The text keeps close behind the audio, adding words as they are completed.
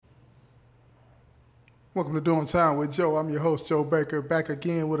Welcome to Doing Time with Joe. I'm your host, Joe Baker, back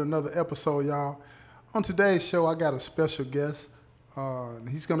again with another episode, y'all. On today's show, I got a special guest.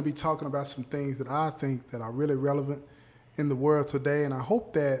 He's going to be talking about some things that I think that are really relevant in the world today, and I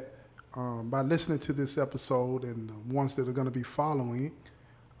hope that by listening to this episode and the ones that are going to be following it,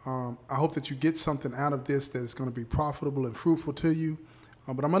 I hope that you get something out of this that is going to be profitable and fruitful to you.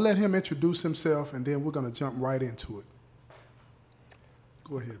 But I'm going to let him introduce himself, and then we're going to jump right into it.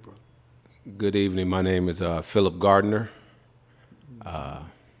 Go ahead, brother. Good evening. My name is Philip Gardner. Let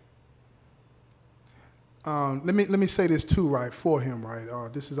me say this too, right, for him,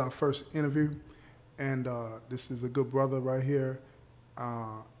 right. This is our first interview, and this is a good brother right here.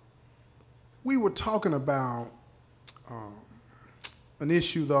 We were talking about an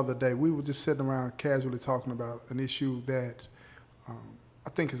issue the other day. We were just sitting around casually talking about an issue that I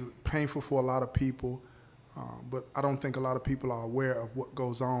think is painful for a lot of people. But I don't think a lot of people are aware of what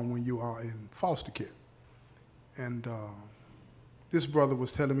goes on when you are in foster care. And this brother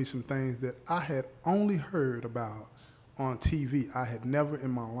was telling me some things that I had only heard about on TV. I had never in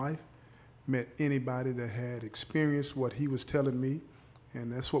my life met anybody that had experienced what he was telling me.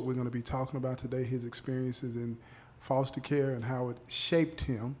 And that's what we're going to be talking about today, his experiences in foster care and how it shaped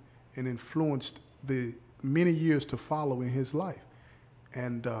him and influenced the many years to follow in his life.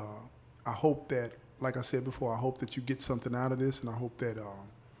 And I hope that, like I said before, I hope that you get something out of this, and I hope that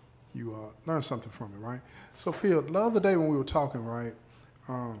you learn something from it, right? So, Phil, the other day when we were talking, right,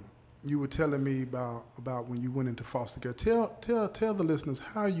 you were telling me about when you went into foster care. Tell the listeners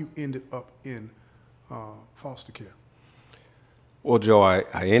how you ended up in foster care. Well, Joe,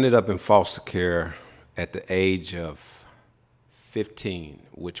 I ended up in foster care at the age of 15,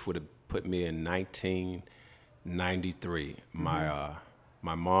 which would have put me in 1993. Mm-hmm.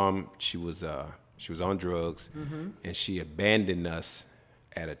 My mom, she was on drugs, mm-hmm. and she abandoned us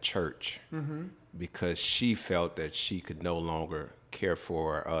at a church, mm-hmm. because she felt that she could no longer care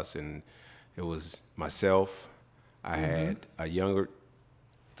for us. And it was myself. I mm-hmm. had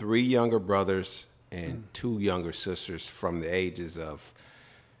three younger brothers and two younger sisters from the ages of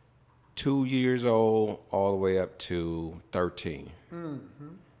 2 years old all the way up to 13. Mm-hmm.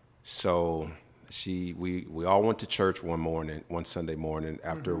 So we all went to church one Sunday morning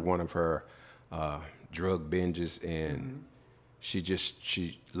after mm-hmm. one of her drug binges, and mm-hmm.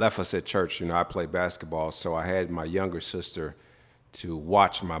 she left us at church. I played basketball, so I had my younger sister to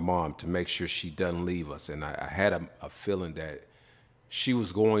watch my mom to make sure she doesn't leave us. And I had a feeling that she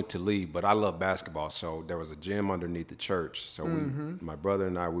was going to leave, but I love basketball, so there was a gym underneath the church. So mm-hmm. my brother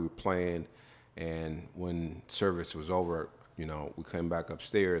and I, we were playing, and when service was over, we came back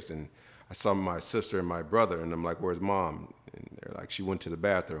upstairs, and I saw my sister and my brother, and I'm like, "Where's Mom?" And they're like, "She went to the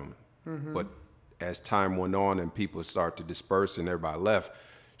bathroom." Mm-hmm. But as time went on and people started to disperse and everybody left,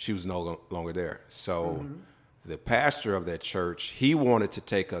 she was no longer there. So mm-hmm. the pastor of that church, he wanted to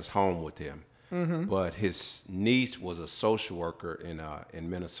take us home with him, mm-hmm. but his niece was a social worker in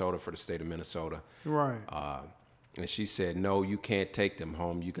Minnesota for the state of Minnesota. Right. And she said, "No, you can't take them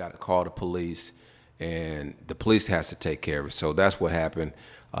home. You got to call the police, and the police has to take care of it." So that's what happened.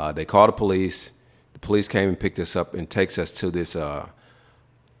 They called the police. The police came and picked us up and takes us to this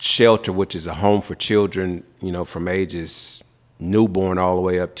shelter, which is a home for children, from ages newborn all the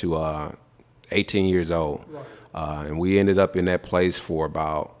way up to 18 years old. Right. And we ended up in that place for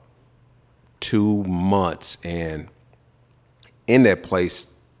about 2 months. And in that place,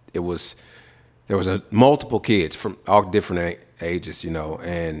 there was multiple kids from all different ages,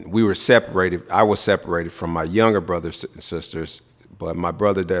 and we were separated. I was separated from my younger brothers and sisters, but my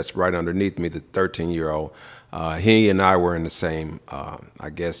brother that's right underneath me, the 13-year-old, he and I were in the same, I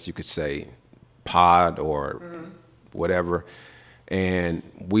guess you could say, pod or mm-hmm. whatever. And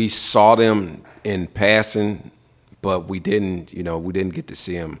we saw them in passing, but we didn't get to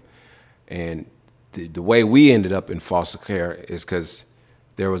see them. And the way we ended up in foster care is because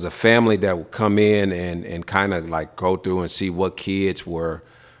there was a family that would come in and kind of like go through and see what kids were,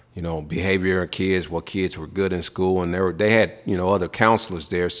 behavior of kids, what kids were good in school, and they had other counselors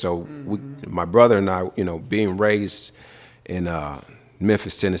there. So mm-hmm. my brother and I, being raised in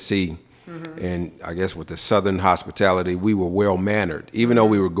Memphis, Tennessee, mm-hmm. and I guess with the Southern hospitality, we were well mannered. Even though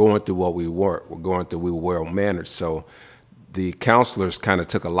we were going through what we were well mannered. So the counselors kind of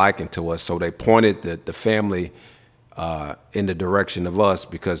took a liking to us. So they pointed the family in the direction of us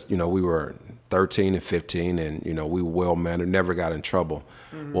because we were 13 and 15, and we were well mannered, never got in trouble.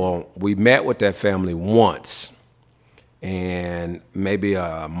 Mm-hmm. Well, we met with that family once, and maybe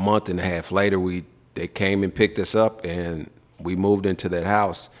a month and a half later, they came and picked us up, and we moved into that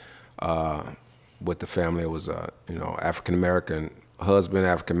house with the family. It was African American husband,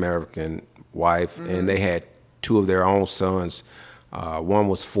 African American wife, and they had two of their own sons. One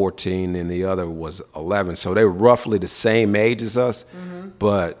was 14 and the other was 11. So they were roughly the same age as us,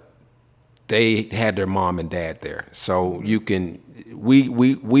 but they had their mom and dad there. So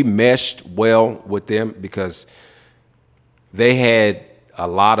we meshed well with them because they had a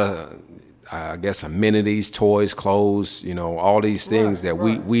lot of, I guess, amenities, toys, clothes, all these things that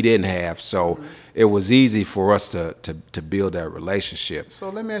we didn't have. So it was easy for us to build that relationship. So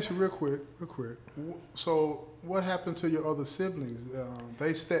let me ask you real quick. So what happened to your other siblings?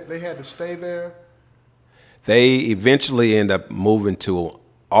 They had to stay there? They eventually end up moving to,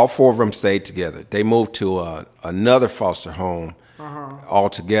 all four of them stayed together. They moved to another foster home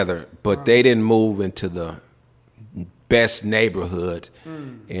altogether, but they didn't move into the best neighborhood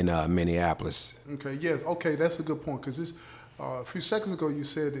in Minneapolis. Okay, yes. Okay, that's a good point, because a few seconds ago you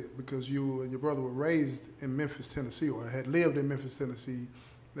said that because you and your brother were raised in Memphis, Tennessee, or had lived in Memphis, Tennessee,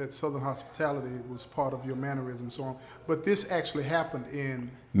 that Southern hospitality was part of your mannerism and so on. But this actually happened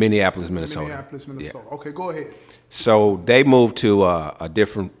in Minneapolis, Minnesota. Yeah. Okay, go ahead. So they moved to a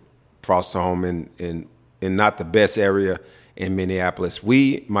different foster home in not the best area in Minneapolis.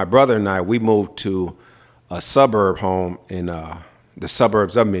 My brother and I, we moved to a suburb home in the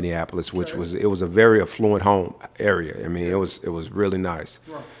suburbs of Minneapolis, which was a very affluent home area. I mean, it was really nice.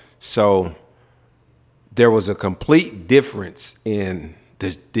 Right. So there was a complete difference in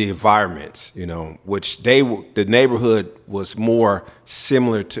the environments, which the neighborhood was more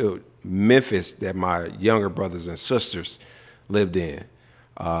similar to Memphis that my younger brothers and sisters lived in.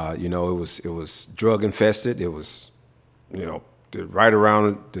 It was drug infested. It was, right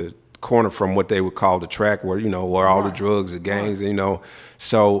around the corner from what they would call the track, where where all the drugs, the gangs,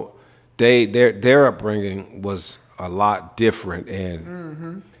 So their upbringing was a lot different,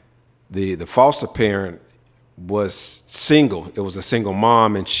 and the foster parent was single. It was a single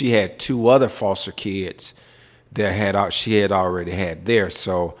mom, and she had two other foster kids that she had already had there.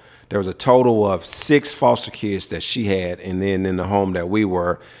 So there was a total of 6 foster kids that she had, and then in the home that we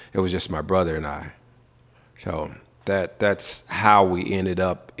were, it was just my brother and I. So that's how we ended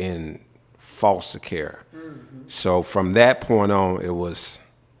up in foster care. So from that point on, it was,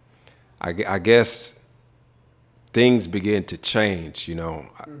 I guess, things began to change.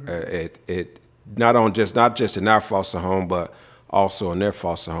 It not just in our foster home, but also in their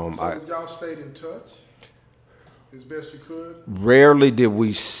foster home. So y'all stayed in touch as best you could? Rarely did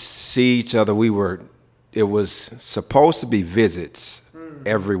we see each other. It was supposed to be visits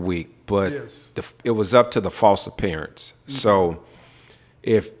every week, but it was up to the foster parents. So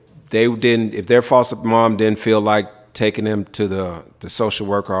if their foster mom didn't feel like taking them to the social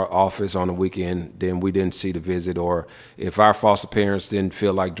worker office on the weekend, then we didn't see the visit. Or if our foster parents didn't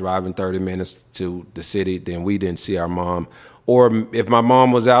feel like driving 30 minutes to the city, then we didn't see our mom. Or if my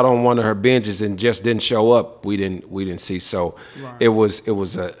mom was out on one of her binges and just didn't show up, we didn't see. So it was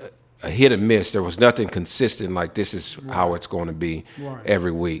a hit and miss. There was nothing consistent, like this is how it's going to be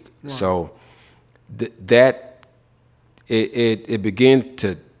every week. So it began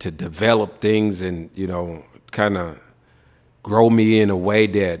to develop things and kind of grow me in a way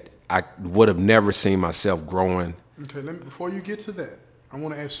that I would have never seen myself growing. Okay, before you get to that, I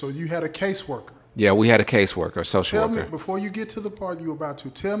want to ask, so you had a caseworker? Yeah, we had a caseworker, a social worker. Before you get to the part you were about to,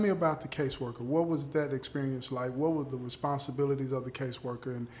 tell me about the caseworker. What was that experience like? What were the responsibilities of the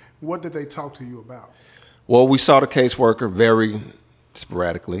caseworker, and what did they talk to you about? Well, we saw the caseworker very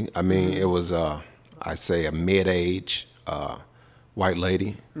sporadically. I mean, it was, I'd say, a mid-age white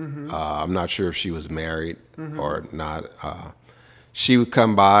lady. I'm not sure if she was married or not. She would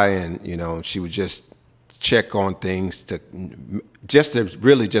come by and, she would just check on things to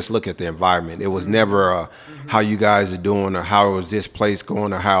really just look at the environment. It was never how you guys are doing or how is this place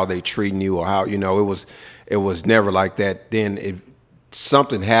going or how are they treating you or how, it was never like that. Then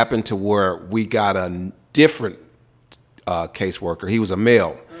something happened to where we got a different caseworker. He was a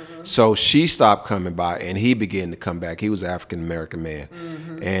male. So she stopped coming by and he began to come back. He was an African-American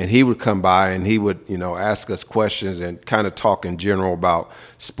man. And he would come by and he would, ask us questions and kind of talk in general about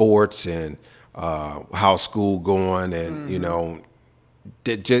sports and how school going. And,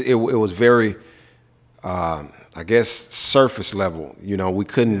 it was very, I guess, surface level. We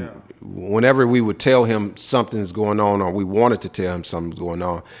couldn't, whenever we would tell him something's going on or we wanted to tell him something's going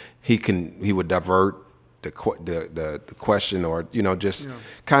on, he would divert the question or just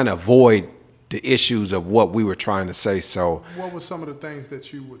kind of avoid the issues of what we were trying to say. So what were some of the things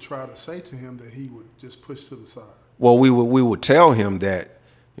that you would try to say to him that he would just push to the side? Well, we would tell him that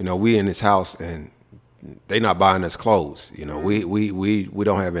we in his house and they not buying us clothes. We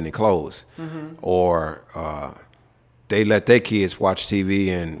don't have any clothes. Or they let their kids watch TV,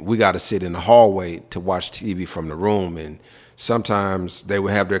 and we got to sit in the hallway to watch TV from the room. And sometimes they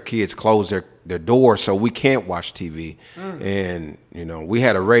would have their kids close their door so we can't watch TV. And, you know, we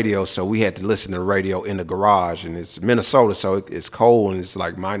had a radio, so we had to listen to the radio in the garage. And it's Minnesota, so it's cold, and it's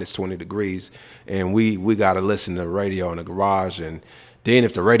like minus 20 degrees. And we got to listen to the radio in the garage. And then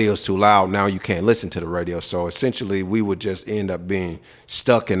if the radio's too loud, now you can't listen to the radio. So essentially, we would just end up being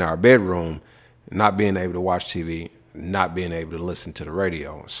stuck in our bedroom, not being able to watch TV, not being able to listen to the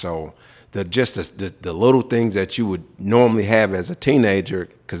radio. So the little things that you would normally have as a teenager,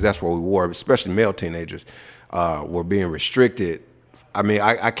 because that's what we were, especially male teenagers, were being restricted. I mean,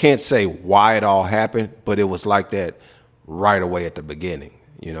 I can't say why it all happened, but it was like that right away at the beginning,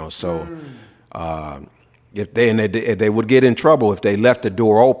 you know. So if they would get in trouble if they left the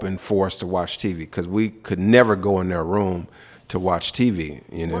door open for us to watch TV, because we could never go in their room to watch TV.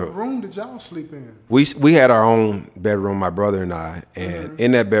 You know, what room did y'all sleep in? We had our own bedroom, my brother and I, and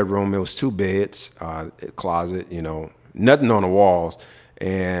in that bedroom it was 2 beds, a closet, you know, nothing on the walls,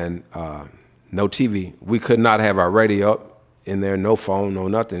 and no TV. We could not have our radio up in there, no phone, no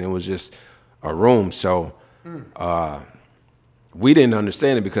nothing. It was just a room. So we didn't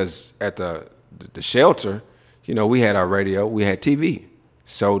understand it, because at the shelter, you know, we had our radio, we had TV.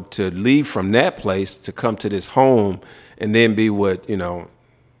 So to leave from that place to come to this home and then be with, you know,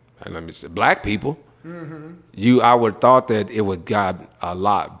 let me say, black people, I would have thought that it would got a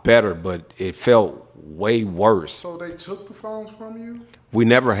lot better, but it felt way worse. So they took the phones from you? We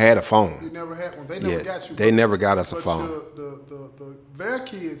never had a phone. You never had one? They never got you? They never got us a but phone. Their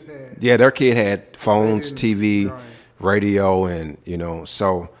kids had? Yeah, their kid had phones, TV, right. radio, and, you know,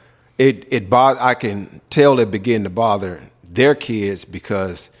 so I can tell it began to bother their kids,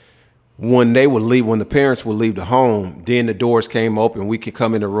 because when the parents would leave the home, then the doors came open. We could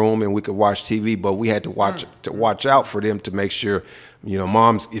come in the room and we could watch TV, but we had to watch out for them to make sure, you know,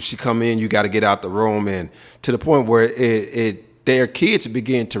 moms, if she come in, you got to get out the room, and to the point where their kids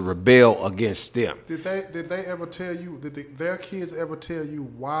began to rebel against them. Did they ever tell you? Their kids ever tell you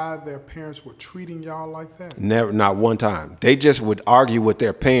why their parents were treating y'all like that? Never, not one time. They just would argue with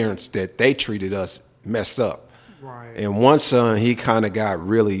their parents that they treated us messed up. Right. And one son, he kind of got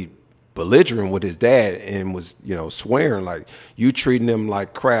really belligerent with his dad and was, you know, swearing like, you treating them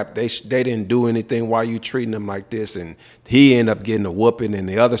like crap. They didn't do anything. Why you treating them like this? And he ended up getting a whooping, and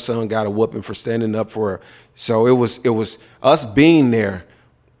the other son got a whooping for standing up for her. So it was us being there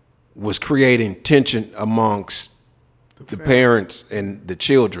was creating tension amongst the parents and the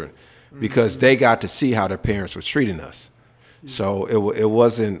children, because they got to see how their parents was treating us. So it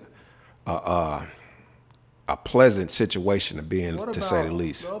wasn't a pleasant situation to be in, to say the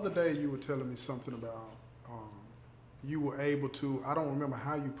least. The other day you were telling me something about you were able to, I don't remember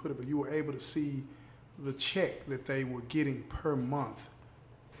how you put it, but you were able to see the check that they were getting per month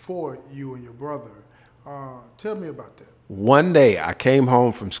for you and your brother. Tell me about that. One day I came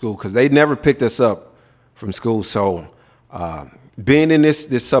home from school, because they never picked us up from school. So being in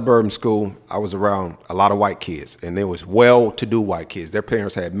this suburban school, I was around a lot of white kids, and there was well-to-do white kids. Their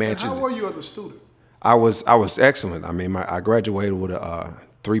parents had mansions. And how were you as a student? I was excellent. I mean, I graduated with a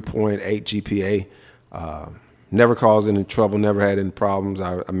 3.8 GPA. Never caused any trouble. Never had any problems.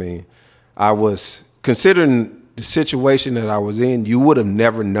 I mean, I was, considering the situation that I was in, you would have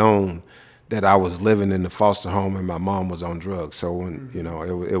never known that I was living in the foster home and my mom was on drugs. So when, you know,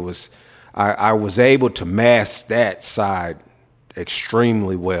 it was, I was able to mask that side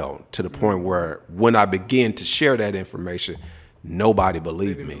extremely well, to the point where when I began to share that information, nobody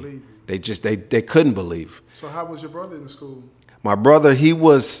believed me. They couldn't believe. So how was your brother in school? My brother, he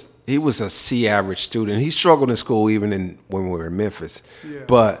was a C average student. He struggled in school even when we were in Memphis. Yeah.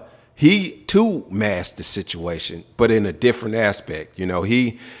 But he too masked the situation, but in a different aspect. You know,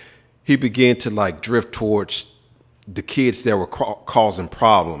 he began to like drift towards the kids that were causing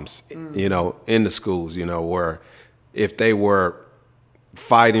problems, you know, in the schools, you know, where if they were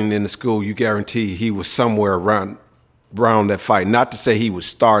fighting in the school, you guarantee he was somewhere around that fight. Not to say he was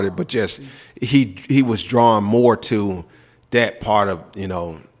started, but just he was drawn more to that part of, you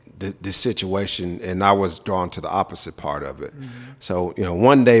know, the situation, and I was drawn to the opposite part of it. So, you know,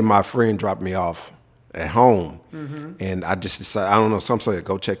 one day my friend dropped me off at home, and I just decided, I don't know, some sort of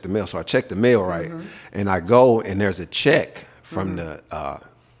go check the mail. So I checked the mail, right, and I go, and there's a check from the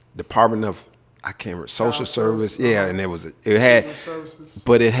Department of, I can't remember, Social Service, yeah, and it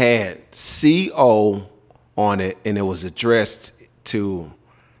had CO on it, and it was addressed to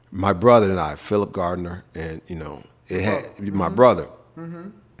my brother and I, Philip Gardner, and, you know, it had my brother.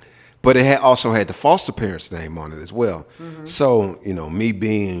 But it also had the foster parents' name on it as well. So, you know, me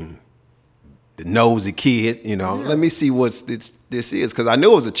being the nosy kid, let me see what this is. Because I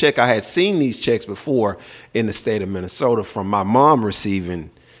knew it was a check. I had seen these checks before in the state of Minnesota from my mom receiving,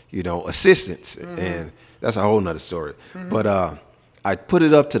 assistance. And that's a whole nother story. But I put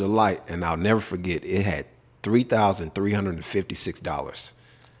it up to the light, and I'll never forget, it had $3,356.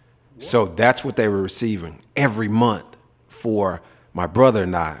 So that's what they were receiving every month for my brother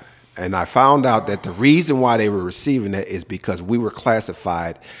and I. And I found out that the reason why they were receiving that is because we were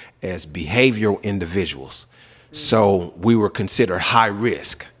classified as behavioral individuals. So we were considered high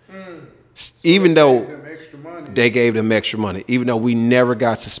risk. Even though they gave them extra money, even though we never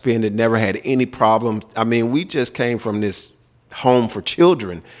got suspended, never had any problems. I mean, we just came from this home for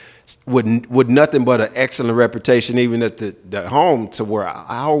children with nothing but an excellent reputation, even at the home, to where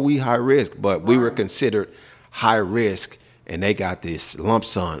how are we high risk? But we were considered high risk, and they got this lump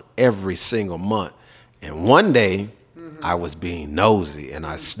sum every single month. And one day I was being nosy, and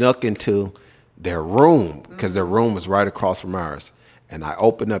I snuck into their room because their room was right across from ours. And I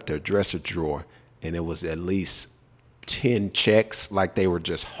opened up their dresser drawer, and it was at least 10 checks, like they were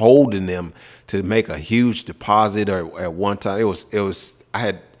just holding them to make a huge deposit or at one time. It was I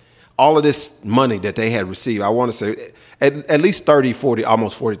had all of this money that they had received. I want to say at least 30, 40,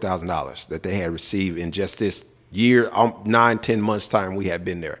 almost $40,000 that they had received in just this year, 9, 10 months time we had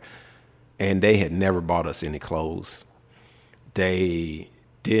been there. And they had never bought us any clothes. They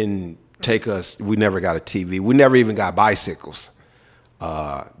didn't take us, we never got a TV. We never even got bicycles.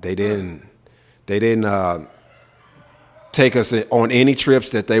 They didn't take us on any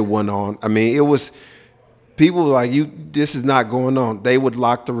trips that they went on. I mean, it was people like, this is not going on. They would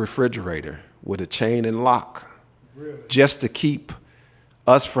lock the refrigerator with a chain and lock, really? Just to keep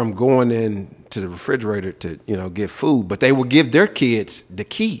us from going in to the refrigerator to, get food. But they would give their kids the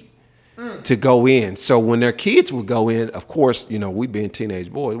key to go in. So when their kids would go in, of course, we being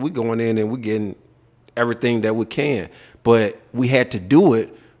teenage boys, we going in and we getting everything that we can. But we had to do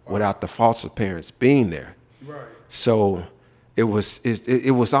it without the foster parents being there. Right. So it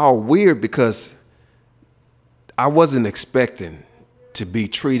was all weird because I wasn't expecting to be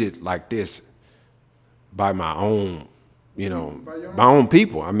treated like this by my own, my own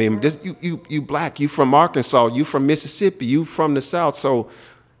people. I mean, this you black, you from Arkansas, you from Mississippi, you from the South. So,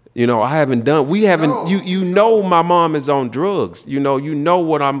 my mom is on drugs. You know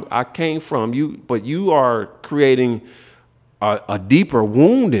what I came from. But you are creating a deeper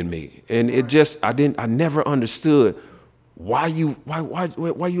wound in me, and it just I never understood why you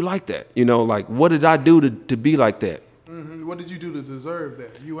like that. Like, what did I do to be like that? Mm-hmm. What did you do to deserve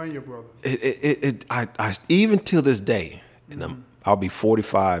that? You and your brother. I even till this day, and I'll be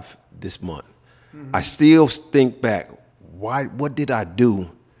 45 this month. I still think back, what did I do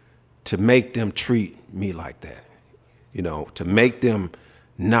to make them treat me like that? To make them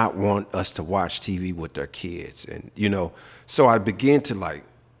not want us to watch TV with their kids, and so I began to I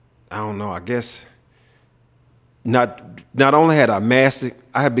don't know, I guess not only had I masked it,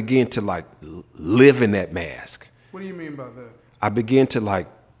 I had began to live in that mask. What do you mean by that? I began to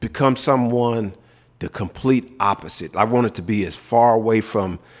become someone the complete opposite. I wanted to be as far away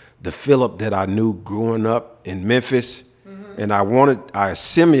from the Philip that I knew growing up in Memphis. And I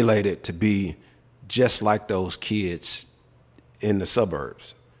assimilated to be just like those kids in the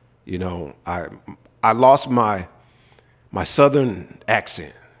suburbs. I lost my Southern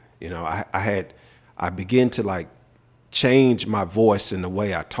accent. I began to change my voice and the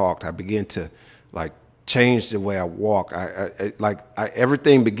way I talked. I began to change the way I walk.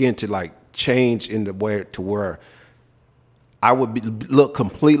 Everything began to change in the way to where I would look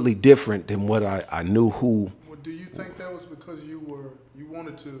completely different than what I knew who. Well, do you think that was because you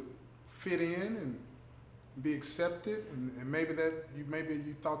wanted to fit in and be accepted, and maybe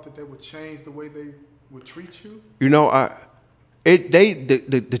you thought that would change the way they would treat you?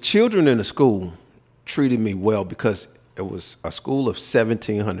 The children in the school treated me well because it was a school of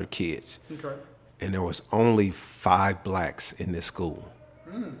 1,700 kids. Okay. And there was only 5 blacks in this school.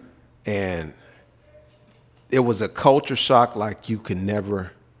 And it was a culture shock like you can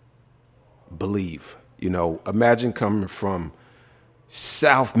never believe. Imagine coming from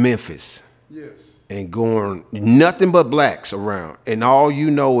South Memphis. Yes. And going, nothing but blacks around. And all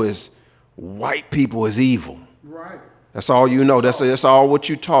you know is white people is evil. Right. That's all you know. That's all what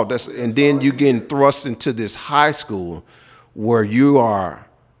you taught. And then you getting thrust into this high school where you are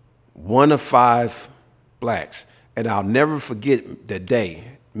one of 5 blacks. And I'll never forget the day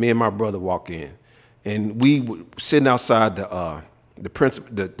me and my brother walk in, and we were sitting outside the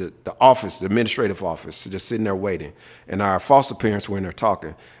office, the administrative office, just sitting there waiting. And our foster parents were in there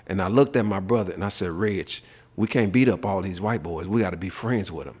talking. And I looked at my brother and I said, Reg, we can't beat up all these white boys. We got to be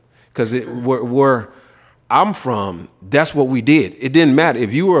friends with them. because where I'm from, that's what we did. It didn't matter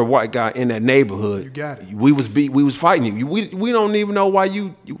if you were a white guy in that neighborhood. You got it. We was fighting you. We don't even know why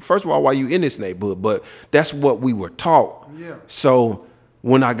you. First of all, why you in this neighborhood, but that's what we were taught. Yeah. So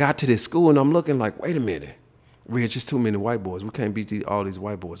when I got to this school and I'm looking like, wait a minute, we're just too many white boys. We can't beat all these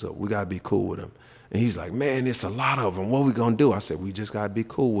white boys up. We gotta be cool with them. And he's like, man, it's a lot of them. What we gonna do? I said, we just gotta be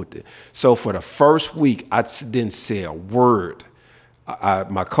cool with it. So for the first week, I didn't say a word.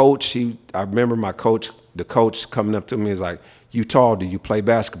 My coach, I remember the coach coming up to me, is like, you tall, do you play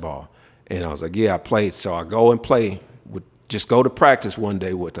basketball? And I was like, yeah, I played. So I go and play, just go to practice one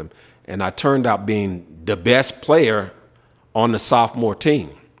day with them. And I turned out being the best player on the sophomore team.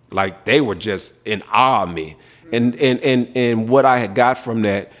 Like, they were just in awe of me. And what I had got from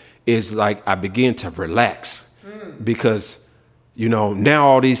that is, like, I began to relax because, now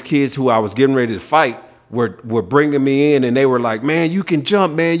all these kids who I was getting ready to fight were bringing me in, and they were like, man, you can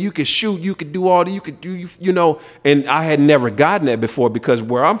jump, man, you can shoot, you could do all that, you could do, and I had never gotten that before because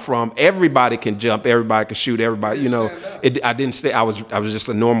where I'm from, everybody can jump, everybody can shoot, everybody, I didn't stay, I was just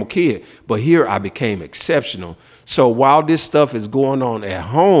a normal kid, but here I became exceptional. So while this stuff is going on at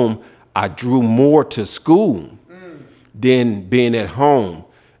home, I drew more to school than being at home.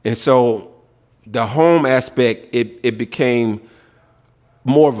 And so the home aspect, it became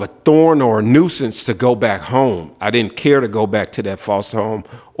more of a thorn or a nuisance to go back home. I didn't care to go back to that foster home,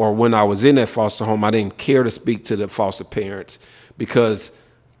 or when I was in that foster home, I didn't care to speak to the foster parents because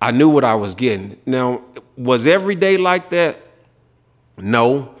I knew what I was getting. Now, was every day like that?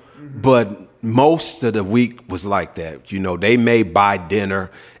 No, but most of the week was like that. They may buy dinner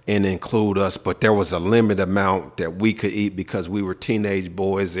and include us, but there was a limited amount that we could eat because we were teenage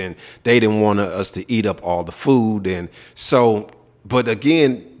boys and they didn't want us to eat up all the food. And so, but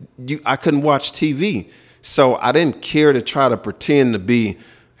again, I couldn't watch TV. So I didn't care to try to pretend to be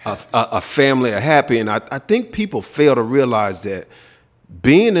a family of happy. And I think people fail to realize that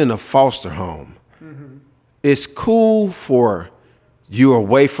being in a foster home, it's cool for you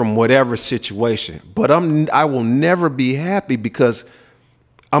away from whatever situation, but I will never be happy because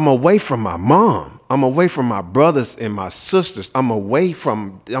I'm away from my mom. I'm away from my brothers and my sisters. I'm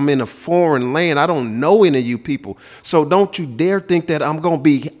in a foreign land. I don't know any of you people. So don't you dare think that I'm going to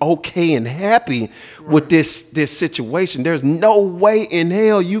be okay and happy with this situation. There's no way in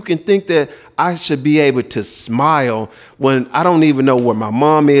hell you can think that I should be able to smile when I don't even know where my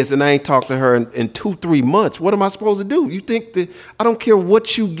mom is and I ain't talked to her in 2-3 months. What am I supposed to do? You think that I don't care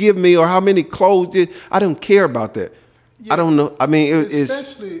what you give me or how many clothes? I don't care about that. Yeah, I don't know. I mean,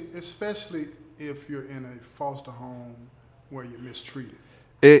 especially if you're in a foster home where you're mistreated.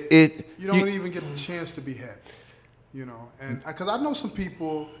 You don't even get the chance to be happy, And because I know some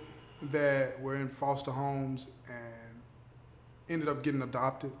people that were in foster homes and ended up getting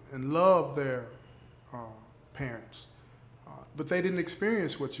adopted and loved their parents, but they didn't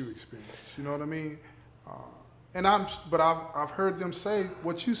experience what you experienced. You know what I mean? But I've heard them say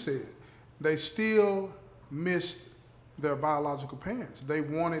what you said. They still missed their biological parents. They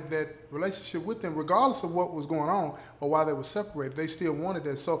wanted that relationship with them, regardless of what was going on or why they were separated. They still wanted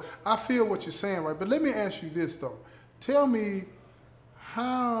that. So I feel what you're saying, right? But let me ask you this, though. Tell me,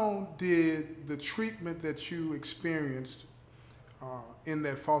 how did the treatment that you experienced in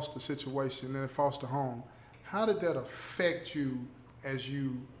that foster situation, in that foster home, how did that affect you as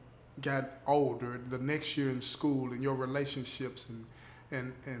you got older, the next year in school, and your relationships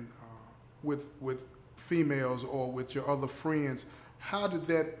and with females or with your other friends? How did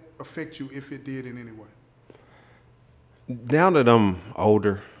that affect you, if it did in any way? Now that I'm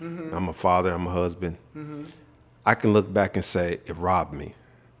older, I'm a father, I'm a husband, I can look back and say it robbed me.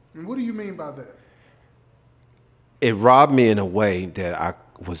 And what do you mean by that? It robbed me in a way that I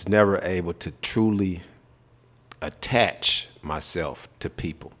was never able to truly attach myself to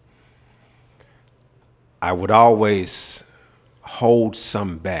people. I would always hold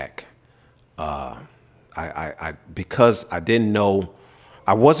some back. Because I didn't know,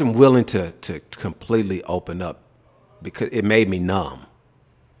 I wasn't willing to completely open up because it made me numb.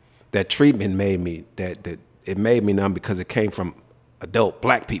 That treatment made me it made me numb because it came from adult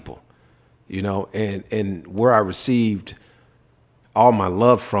black people, and where I received all my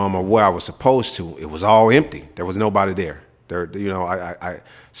love from, or where I was supposed to, it was all empty. There was nobody there.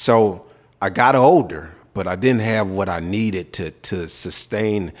 So I got older, but I didn't have what I needed to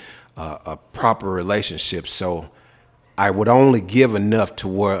sustain a proper relationship. So I would only give enough to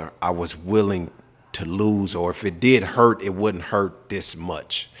where I was willing to lose, or if it did hurt, it wouldn't hurt this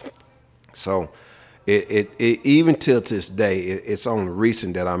much. So it even till this day, it's only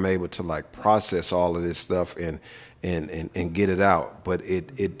recent that I'm able to process all of this stuff and and get it out. But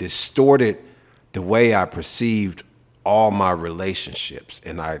it distorted the way I perceived all my relationships,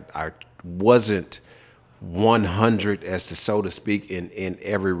 and I wasn't 100, as to so to speak, in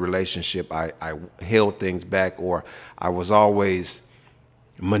every relationship. I held things back, or I was always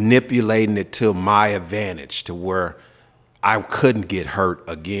manipulating it to my advantage, to where I couldn't get hurt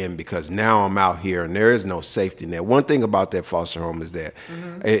again, because now I'm out here and there is no safety net. One thing about that foster home is that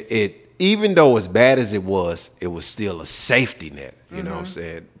it even though as bad as it was still a safety net, you know what I'm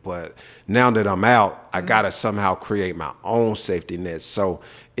saying? But now that I'm out, I gotta somehow create my own safety net. So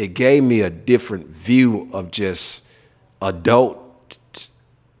it gave me a different view of just adult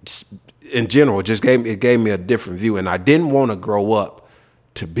in general. It gave me a different view, and I didn't want to grow up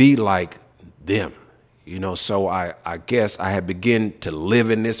to be like them, you know. So I guess I had begun to live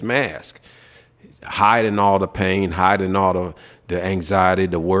in this mask, hiding all the pain, hiding all the anxiety,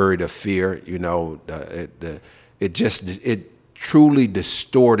 the worry, the fear, you know. It truly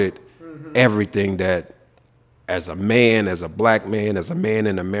distorted everything that, as a man, as a black man, as a man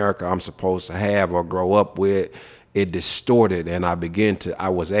in America, I'm supposed to have or grow up with. It distorted, and I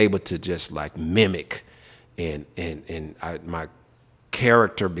was able to just like mimic, and my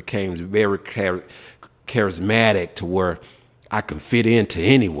character became very charismatic, to where I can fit into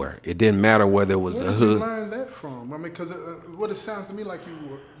anywhere. It didn't matter whether it was a hood. Where did you learn that from? I mean, because what it sounds to me like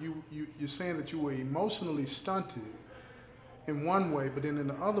you're saying that you were emotionally stunted in one way, but then in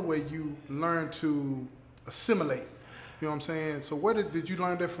the other way you learned to assimilate. You know what I'm saying? So where did you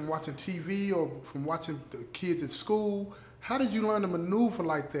learn that, from watching TV or from watching the kids at school? How did you learn to maneuver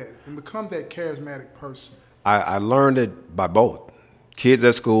like that and become that charismatic person? I learned it by both. Kids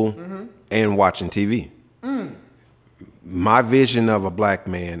at school and watching TV. My vision of a black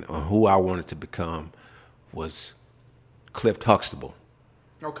man, or who I wanted to become, was Cliff Huxtable.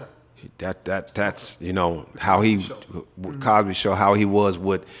 Okay. That's you know how he Cosby Show, how he was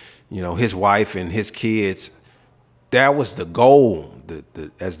with, you know, his wife and his kids. That was the goal.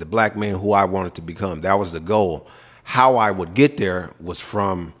 As the black man who I wanted to become, that was the goal. How I would get there was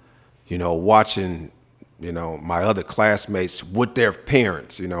from, you know, watching, you know, my other classmates with their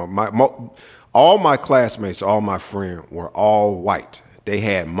parents. You know, all my classmates, all my friends were all white. They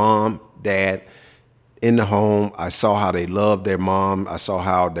had mom, dad in the home. I saw how they loved their mom. I saw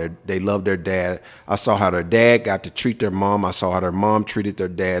how they loved their dad. I saw how their dad got to treat their mom. I saw how their mom treated their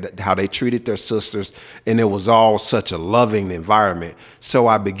dad, how they treated their sisters, and it was all such a loving environment. So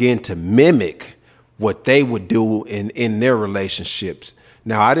I began to mimic what they would do in their relationships.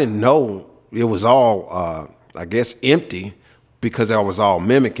 Now, I didn't know it was all, I guess, empty, because I was all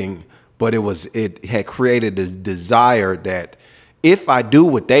mimicking, but it had created a desire that if I do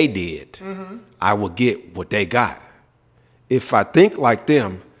what they did, I would get what they got. If I think like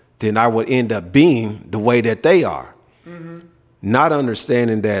them, then I would end up being the way that they are. Not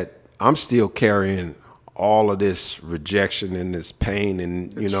understanding that I'm still carrying all of this rejection and this pain,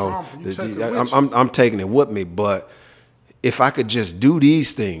 and you know, I'm taking it with me. But if I could just do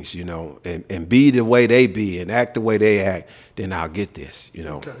these things, you know, and be the way they be and act the way they act, then I'll get this, you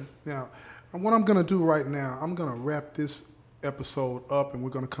know. Okay. Now, what I'm gonna do right now, I'm gonna wrap this episode up, and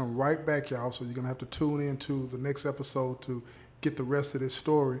we're going to come right back, y'all. So you're going to have to tune in to the next episode to get the rest of this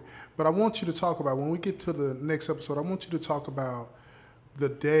story. But I want you to talk about, when we get to the next episode, I want you to talk about the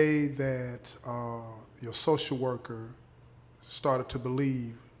day that your social worker started to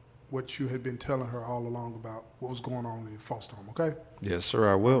believe what you had been telling her all along about what was going on in foster home, okay? Yes,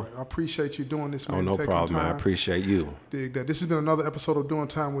 sir, I will. Right. I appreciate you doing this, man. Oh, no problem, man. I appreciate you. Dig that. This has been another episode of Doing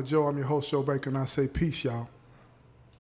Time with Joe. I'm your host, Joe Baker, and I say peace, y'all.